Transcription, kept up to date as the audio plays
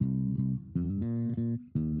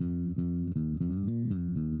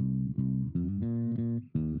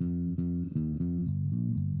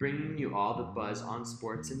bringing you all the buzz on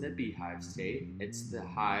sports in the Beehive State. It's the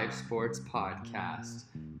Hive Sports Podcast.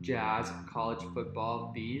 Jazz, college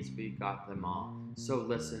football, bees, we got them all. So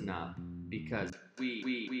listen up, because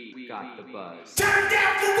we got the buzz. Turn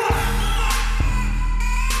down for what?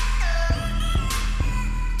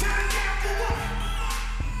 Turn down for what?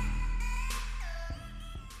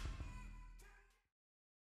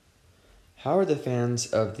 How are the fans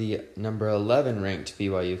of the number 11 ranked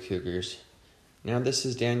BYU Cougars? Now, this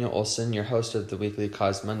is Daniel Olson, your host of the weekly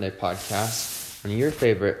Cause Monday podcast, on your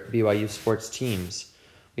favorite BYU sports teams.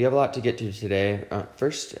 We have a lot to get to today.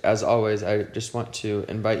 First, as always, I just want to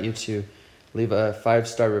invite you to leave a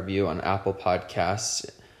 5-star review on Apple Podcasts,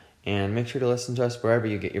 and make sure to listen to us wherever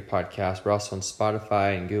you get your podcasts. We're also on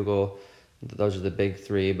Spotify and Google. Those are the big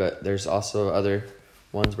three, but there's also other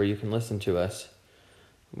ones where you can listen to us.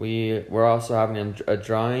 We're also having a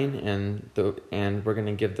drawing, and we're going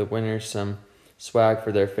to give the winners some swag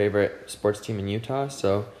for their favorite sports team in Utah.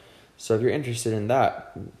 So if you're interested in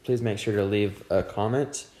that, please make sure to leave a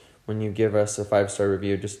comment when you give us a 5-star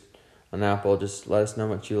review just on Apple. Just let us know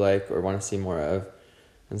what you like or want to see more of.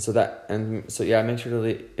 Make sure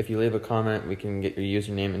to if you leave a comment, we can get your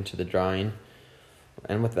username into the drawing.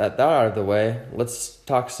 And with that out of the way, let's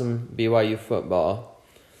talk some BYU football.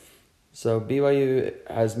 So BYU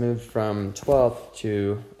has moved from 12th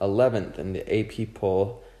to 11th in the AP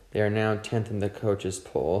poll. They are now 10th in the coaches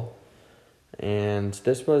poll. And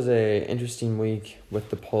this was an interesting week with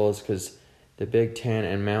the polls because the Big Ten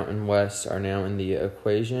and Mountain West are now in the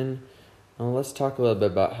equation. Now let's talk a little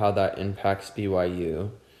bit about how that impacts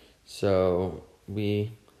BYU. So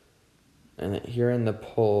here in the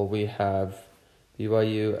poll, we have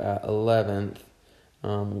BYU at 11th.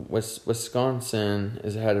 Wisconsin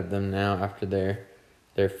is ahead of them now after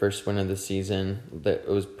their first win of the season. It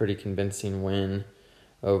was a pretty convincing win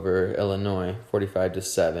over Illinois,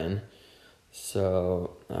 45-7.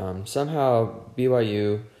 So somehow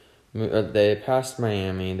BYU, they passed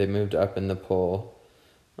Miami. They moved up in the poll.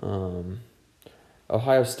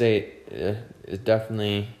 Ohio State is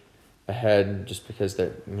definitely ahead just because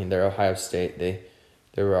they're Ohio State. They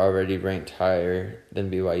were already ranked higher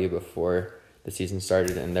than BYU before the season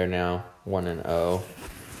started, and they're now 1-0.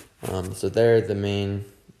 So they're the main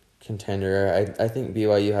contender. I think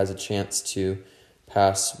BYU has a chance to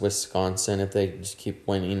pass Wisconsin if they just keep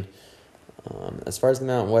winning. As far as the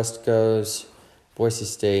Mountain West goes, Boise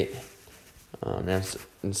State. And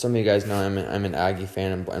some of you guys know I'm an Aggie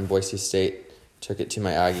fan, and Boise State took it to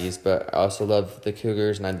my Aggies. But I also love the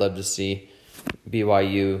Cougars, and I'd love to see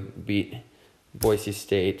BYU beat Boise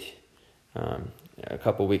State a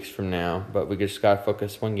couple weeks from now. But we just got to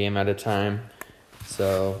focus one game at a time.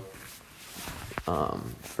 So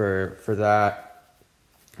for that,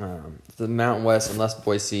 the Mountain West, unless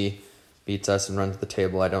Boise beats us and runs the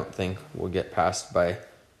table, I don't think we'll get passed by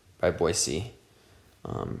Boise.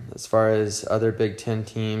 As far as other Big Ten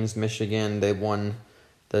teams, Michigan, they won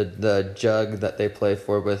the jug that they play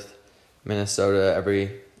for with Minnesota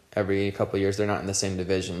every couple of years. They're not in the same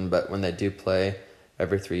division, but when they do play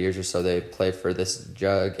every 3 years or so, they play for this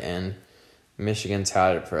jug, and Michigan's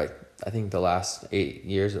had it for I think the last 8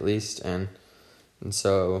 years at least, and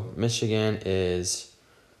so Michigan is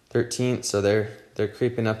 13th, so they're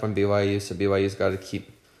creeping up on BYU, so BYU's got to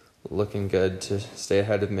keep looking good to stay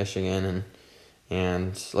ahead of Michigan,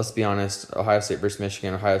 and let's be honest, Ohio State versus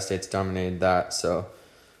Michigan, Ohio State's dominated that, so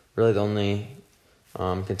really the only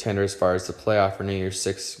contender as far as the playoff for New Year's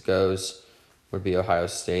Six goes would be Ohio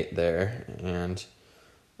State there, and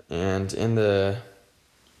in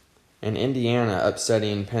Indiana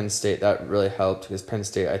upsetting Penn State, that really helped because Penn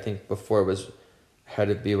State, I think before, was ahead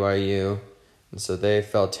of BYU. And so they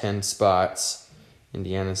fell 10 spots.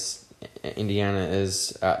 Indiana is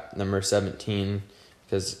at number 17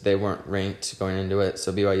 because they weren't ranked going into it.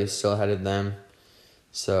 So BYU is still ahead of them.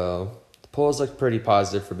 So the polls look pretty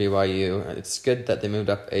positive for BYU. It's good that they moved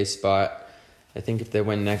up a spot. I think if they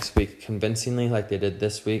win next week convincingly like they did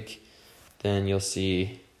this week, then you'll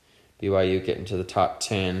see BYU get into the top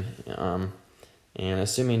 10. And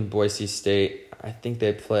assuming Boise State, I think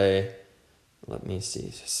they play... Let me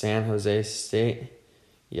see. San Jose State.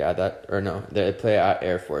 Yeah, they play at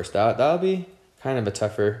Air Force. That'll be kind of a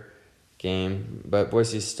tougher game, but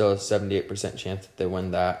Boise's still a 78% chance that they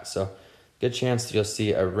win that. So, good chance that you'll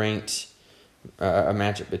see a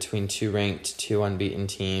matchup between two ranked, two unbeaten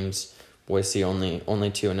teams. Boise only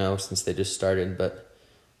 2-0 since they just started, but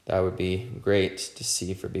that would be great to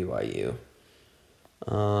see for BYU.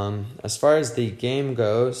 As far as the game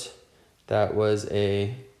goes, that was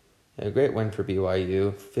a great win for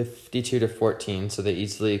BYU, 52-14, so they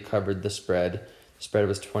easily covered the spread. The spread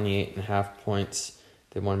was 28.5 points.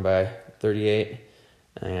 They won by 38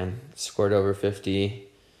 and scored over 50.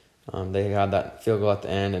 They had that field goal at the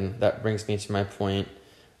end, and that brings me to my point.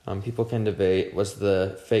 People can debate, was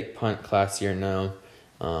the fake punt classy or no?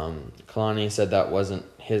 Kalani said that wasn't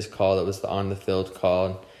his call, that was the on-the-field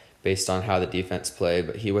call based on how the defense played,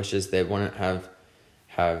 but he wishes they wouldn't have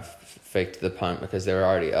faked the punt because they were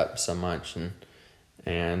already up so much.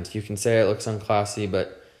 And you can say it looks unclassy,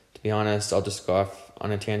 but to be honest, I'll just go off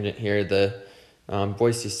on a tangent here. The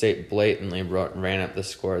Boise State blatantly ran up the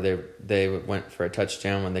score. They went for a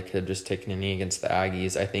touchdown when they could have just taken a knee against the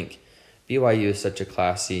Aggies. I think BYU is such a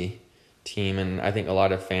classy team, and I think a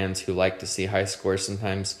lot of fans who like to see high scores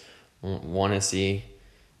sometimes want to see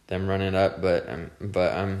them run it up. But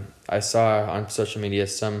I saw on social media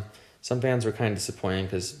some fans were kind of disappointed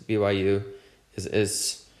because BYU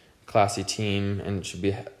is a classy team and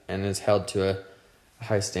is held to a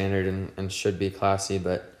high standard and should be classy,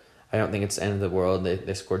 but I don't think it's the end of the world.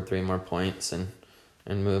 They scored 3 more points and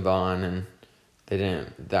move on, and they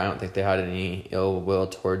didn't. I don't think they had any ill will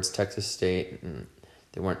towards Texas State, and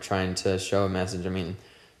they weren't trying to show a message. I mean,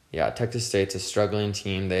 yeah, Texas State's a struggling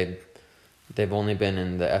team. They've only been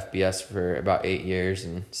in the FBS for about 8 years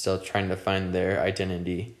and still trying to find their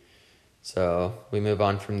identity. So we move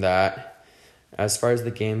on from that. As far as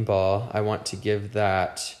the game ball, I want to give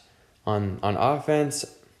that on offense.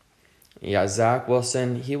 Yeah, Zach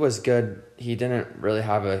Wilson, he was good. He didn't really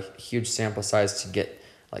have a huge sample size to get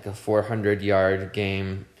like a 400-yard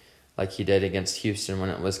game like he did against Houston when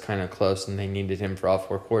it was kind of close and they needed him for all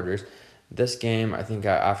 4 quarters. This game, I think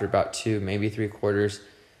after about 2, maybe 3 quarters,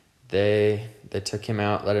 they took him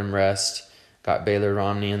out, let him rest, got Baylor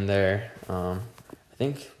Romney in there. I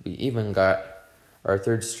think we even got our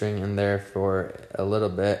 3rd string in there for a little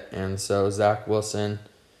bit. And so Zach Wilson,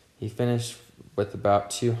 he finished with about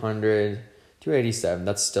 287.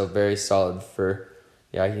 That's still very solid for,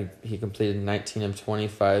 he completed 19 of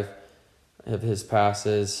 25 of his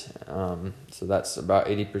passes. So that's about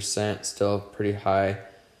 80%, still pretty high,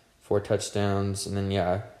 4 touchdowns. And then,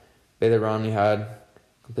 Baylor Romney had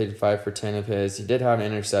completed 5 for 10 of his. He did have an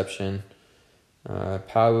interception.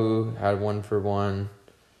 Pau had 1 for 1.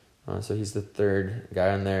 So he's the 3rd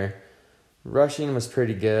guy in there. Rushing was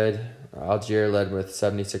pretty good. Algier led with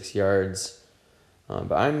 76 yards.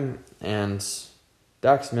 And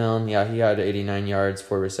Dax Milne, he had 89 yards,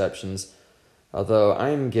 4 receptions. Although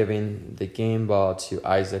I'm giving the game ball to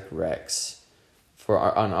Isaac Rex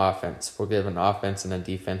on offense. We'll give an offense and a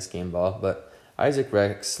defense game ball. But Isaac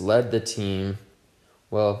Rex led the team.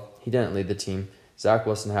 Well, he didn't lead the team. Zach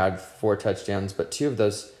Wilson had 4 touchdowns, but 2 of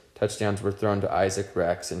those touchdowns were thrown to Isaac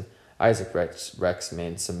Rex. And Isaac Rex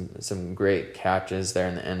made some great catches there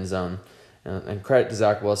in the end zone. And credit to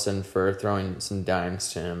Zach Wilson for throwing some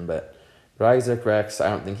dimes to him. But Isaac Rex, I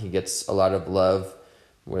don't think he gets a lot of love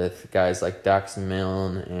with guys like Dax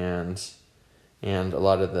Milne and a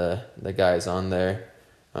lot of the guys on there.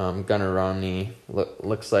 Gunnar Romney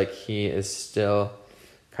looks like he is still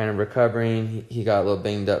kind of recovering. He got a little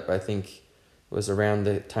banged up, I think it was around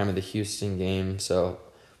the time of the Houston game. So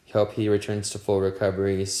we hope he returns to full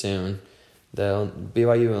recovery soon.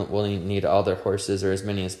 BYU will need all their horses, or as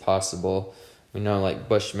many as possible. We know like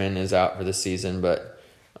Bushman is out for the season, but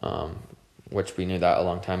which we knew that a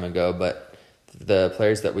long time ago. But the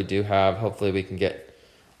players that we do have, hopefully we can get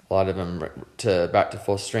a lot of them back to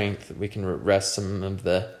full strength. We can rest some of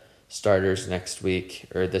the starters next week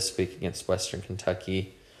or this week against Western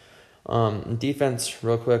Kentucky. Defense,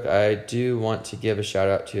 real quick, I do want to give a shout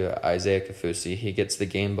out to Isaiah Kafusi. He gets the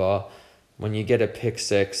game ball. When you get a pick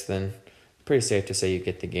 6, then pretty safe to say you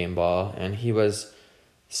get the game ball. And he was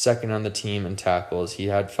 2nd on the team in tackles. He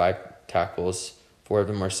had 5 tackles, 4 of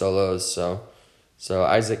them were solos. So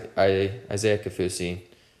Isaiah Kafusi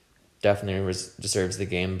definitely deserves the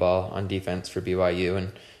game ball on defense for BYU.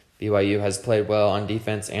 And BYU has played well on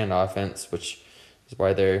defense and offense, which is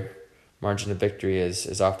why their margin of victory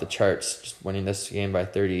is off the charts, just winning this game by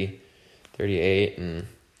 38 and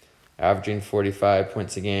averaging 45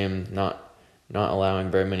 points a game, not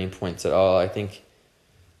allowing very many points at all. I think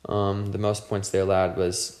the most points they allowed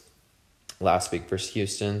was last week versus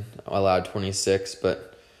Houston, allowed 26,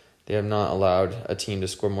 but they have not allowed a team to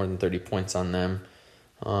score more than 30 points on them.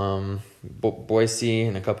 Boise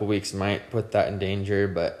in a couple weeks might put that in danger,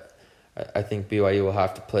 but I think BYU will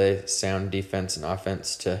have to play sound defense and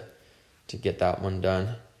offense to get that one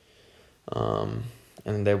done.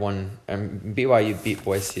 And they won. And BYU beat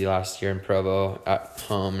Boise last year in Provo at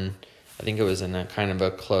home. And I think it was in a kind of a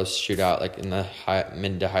close shootout, like in the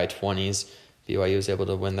mid to high 20s. BYU was able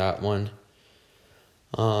to win that one.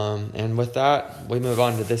 And with that, we move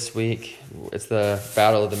on to this week. It's the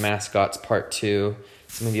Battle of the Mascots Part 2.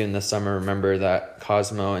 some of you in the summer remember that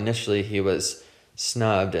Cosmo, initially he was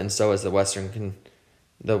snubbed, and so was the Western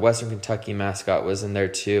Kentucky mascot was in there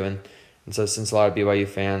too. And so since a lot of BYU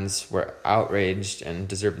fans were outraged, and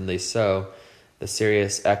deservedly so, the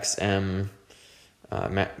Sirius XM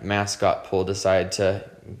mascot pool decided to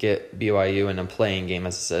get BYU in a playing game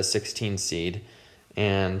as a 16 seed.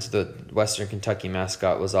 And the Western Kentucky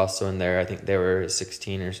mascot was also in there. I think they were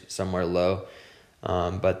 16 or somewhere low.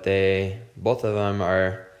 But both of them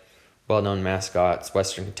are well-known mascots.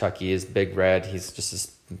 Western Kentucky is Big Red. He's just this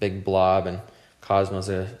big blob, and Cosmo's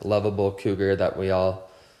a lovable cougar that we all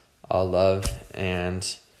love. And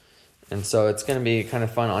so it's going to be kind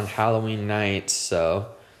of fun on Halloween night.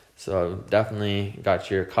 So definitely got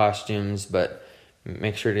your costumes, but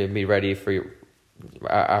make sure to be ready for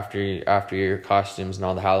after your costumes and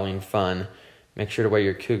all the Halloween fun. Make sure to wear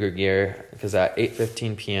your cougar gear, because at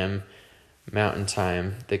 8:15 p.m. Mountain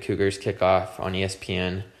Time, the Cougars kick off on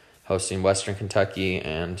ESPN, hosting Western Kentucky,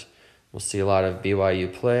 and we'll see a lot of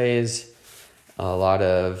BYU plays, a lot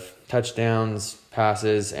of touchdowns,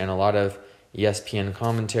 passes, and a lot of ESPN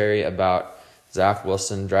commentary about Zach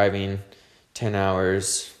Wilson driving 10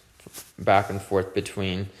 hours back and forth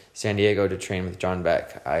between San Diego to train with John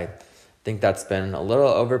Beck. I think that's been a little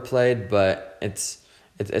overplayed, but it's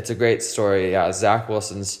a great story. Yeah, Zach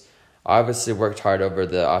Wilson's obviously worked hard over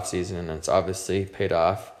the offseason, and it's obviously paid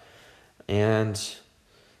off. And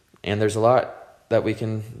there's a lot that we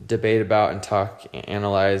can debate about and talk,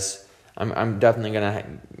 analyze. I'm definitely going to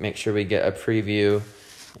make sure we get a preview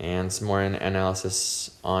and some more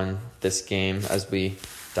analysis on this game as we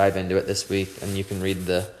dive into it this week. And you can read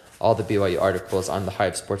all the BYU articles on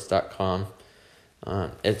thehivesports.com.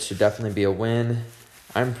 It should definitely be a win.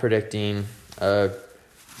 I'm predicting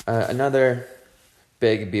another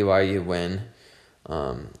big BYU win.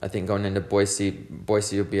 I think going into Boise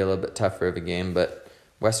will be a little bit tougher of a game, but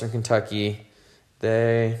Western Kentucky,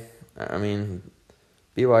 BYU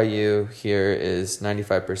here is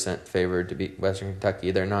 95% favored to beat Western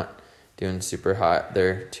Kentucky. They're not doing super hot.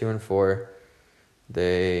 They're 2-4.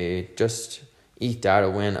 They just eked out a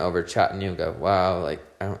win over Chattanooga. Wow, I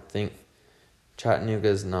don't think Chattanooga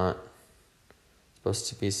is not supposed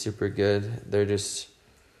to be super good. I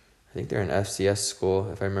think they're an FCS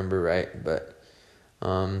school, if I remember right. But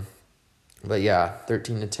yeah,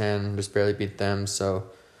 13-10, just barely beat them. So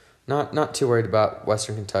not too worried about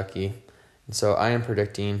Western Kentucky. And so I am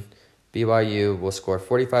predicting BYU will score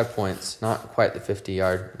 45 points, not quite the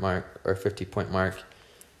 50-yard mark or 50-point mark,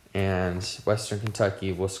 and Western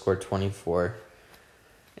Kentucky will score 24.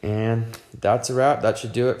 And that's a wrap. That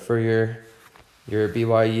should do it for your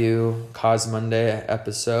BYU Cause Monday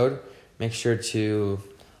episode. Make sure to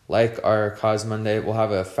like our Cause Monday. We'll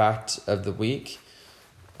have a fact of the week.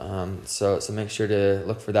 So make sure to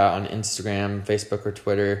look for that on Instagram, Facebook, or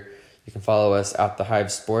Twitter. You can follow us at The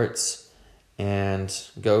Hive Sports. And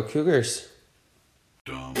go Cougars.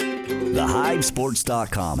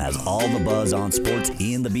 TheHiveSports.com has all the buzz on sports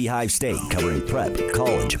in the Beehive State, covering prep,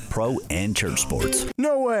 college, pro, and church sports.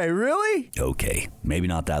 No way, really? Okay, maybe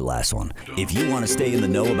not that last one. If you want to stay in the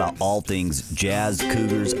know about all things Jazz,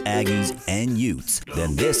 Cougars, Aggies, and Utes,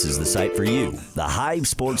 then this is the site for you.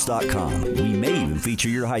 TheHiveSports.com. We may even feature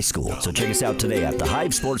your high school, so check us out today at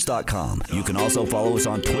TheHiveSports.com. You can also follow us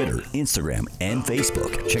on Twitter, Instagram, and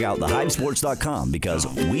Facebook. Check out TheHiveSports.com because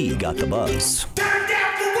we got the buzz.